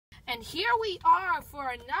And here we are for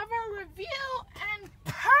another review, and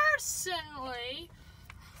personally,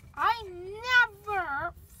 I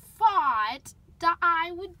never thought that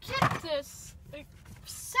I would get this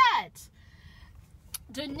set,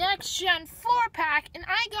 the Next Gen 4-pack, and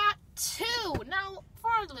I got two. Now,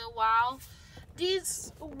 for a little while,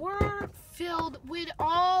 these were filled with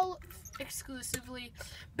all exclusively.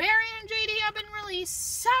 Barry and JD have been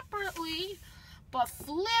released separately, but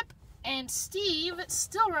Flip and Steve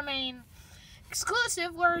still remain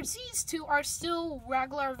exclusive, whereas these two are still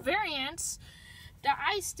regular variants that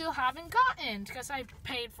I still haven't gotten, because I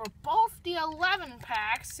paid for both the 11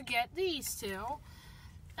 packs to get these two.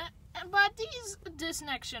 But this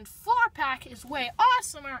Next Gen 4-pack is way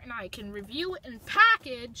awesomer, and I can review it in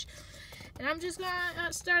package. And I'm just going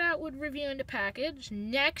to start out with reviewing the package.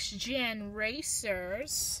 Next Gen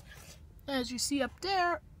Racers. As you see up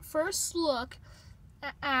there, first look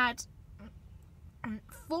at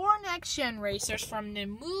 4 Next Gen Racers from the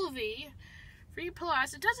movie 3+.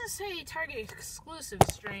 It doesn't say Target exclusive,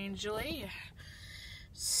 strangely.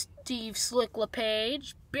 Steve Slick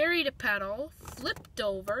LePage, Barry DePedal, Flip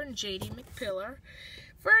Dover, and JD McPillar.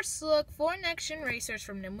 First look, 4 Next Gen Racers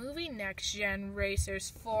from the movie Next Gen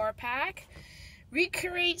Racers 4-pack.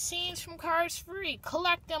 Recreate scenes from Cars 3.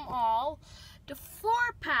 Collect them all. The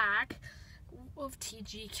 4-pack of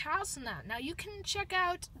T.G. Calsonat. Now you can check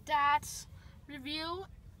out that review.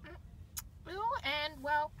 And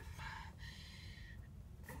well,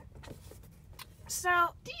 so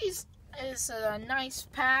these is a nice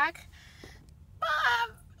pack,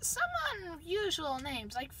 but some unusual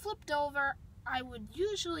names like Flipped Over, I would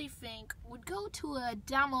usually think would go to a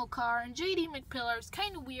demo car, and JD McPillar is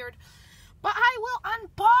kind of weird, but I will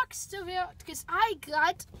unbox the video because I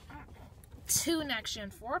got 2 Next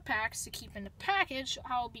Gen 4-packs to keep in the package.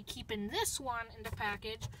 I'll be keeping this one in the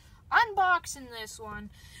package, unboxing this one.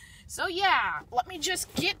 So yeah, let me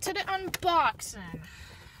just get to the unboxing.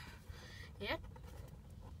 Yep.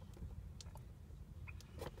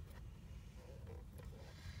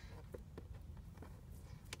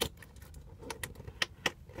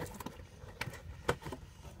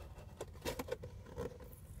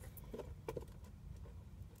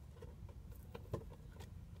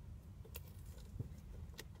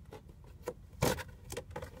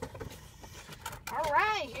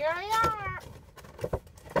 Alright, here they are.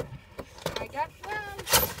 I got them.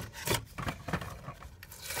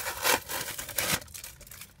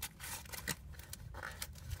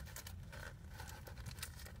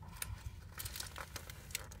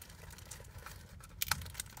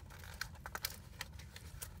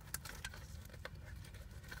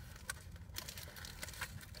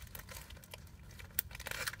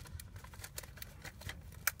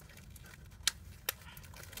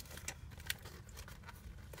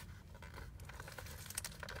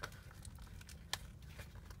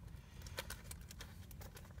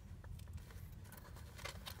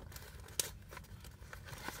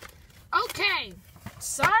 Okay,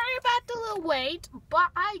 sorry about the little wait, but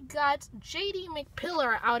I got JD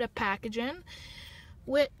McPillar out of packaging,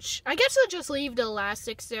 which I guess I'll just leave the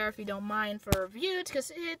elastics there if you don't mind for review,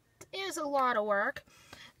 because it is a lot of work.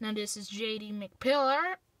 Now this is JD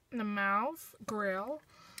McPillar, the mouth, grill.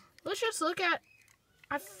 Let's just look at,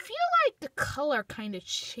 I feel like the color kind of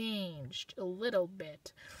changed a little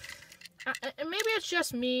bit. And maybe it's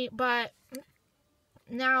just me, but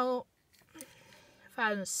now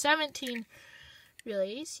 2017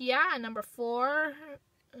 release. Yeah, number 4,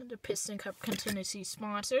 the Piston Cup Contingency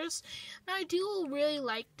sponsors. Now, I do really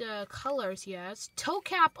like the colors, yes. Toe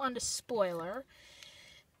cap on the spoiler.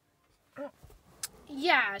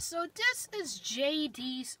 Yeah, so this is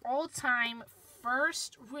JD's all-time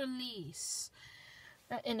first release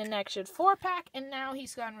in the Next Gen 4-pack, and now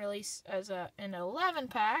he's gotten released as an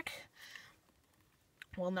 11-pack.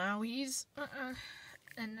 Well, now he's...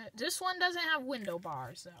 And this one doesn't have window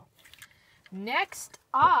bars, though. Next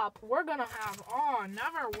up, we're going to have,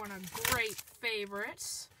 another one of great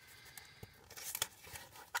favorites.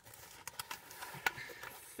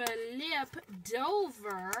 Flip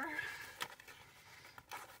Dover,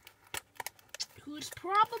 who's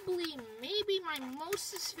probably maybe my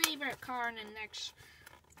most favorite car in the Next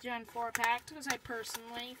Gen 4-pack, because I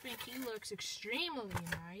personally think he looks extremely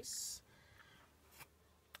nice.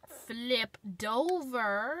 Flip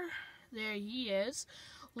Dover, there he is,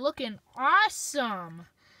 looking awesome.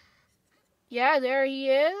 Yeah, there he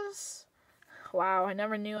is. Wow, I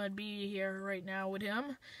never knew I'd be here right now with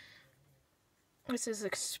him. This is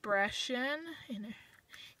expression,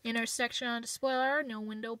 intersection on the spoiler, no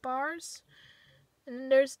window bars.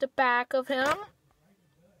 And there's the back of him.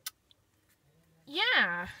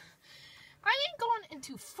 Yeah. I ain't going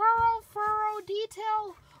into thorough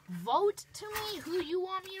vote to me who you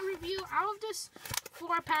want me to review out of this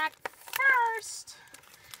 4-pack first.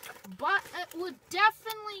 But it would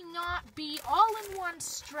definitely not be all in one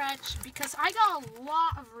stretch because I got a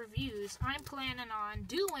lot of reviews I'm planning on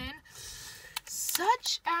doing,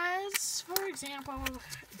 such as, for example,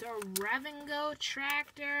 the Revengo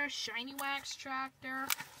tractor, Shiny Wax tractor,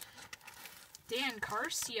 Dan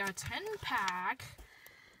Garcia 10-pack,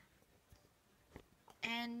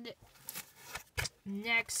 and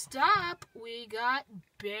next up we got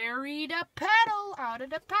Buried a Petal out of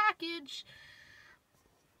the package.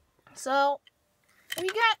 So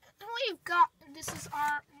we've got this is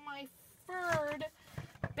my third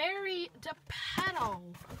Buried a Petal.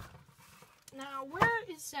 Now where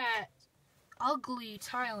is that ugly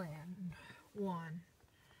Thailand one?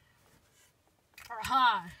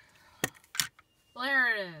 Aha!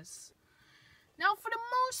 There it is. Now for the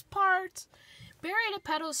most part, Buried a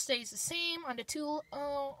Petal stays the same on the two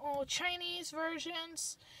Chinese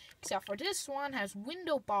versions, except for this one has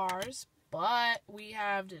window bars. But we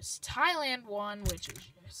have this Thailand one, which is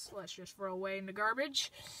just, let's just throw away in the garbage.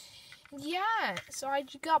 Yeah, so I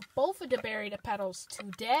got both of the Buried a Petals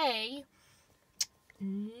today.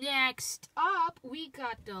 Next up, we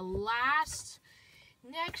got the last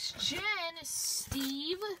next gen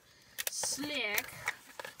Steve Slick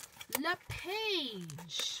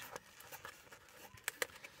LePage.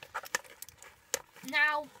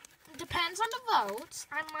 Now, depends on the votes.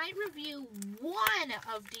 I might review one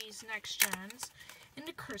of these next gens in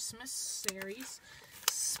the Christmas series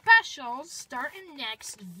specials starting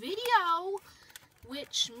next video,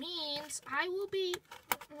 which means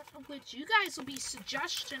you guys will be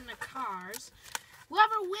suggesting the cars.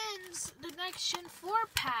 Whoever wins the next gen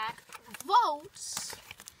 4-pack votes,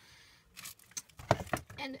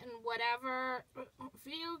 and whatever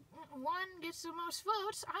video one gets the most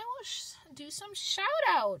votes, I will do some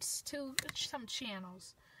shout-outs to some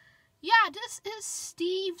channels. Yeah, this is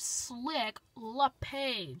Steve Slick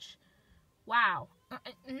LePage. Wow.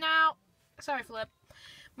 Now, sorry, Flip.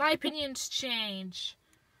 My opinions change.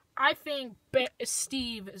 I think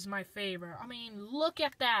Steve is my favorite. I mean, look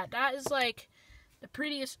at that. That is like the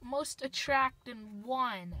prettiest, most attractive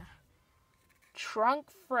one.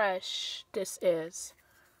 Trunk fresh, this is.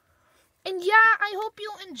 And yeah, I hope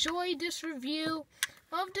you enjoyed this review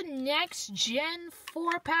of the next gen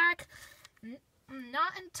 4-pack.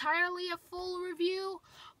 Not entirely a full review,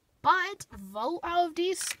 but vote out of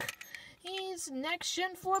these next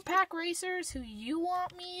gen 4-pack racers who you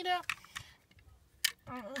want me to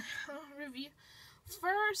review.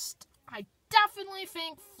 First, I definitely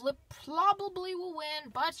think Flip probably will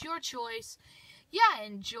win, but it's your choice. Yeah,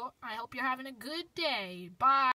 enjoy. I hope you're having a good day. Bye.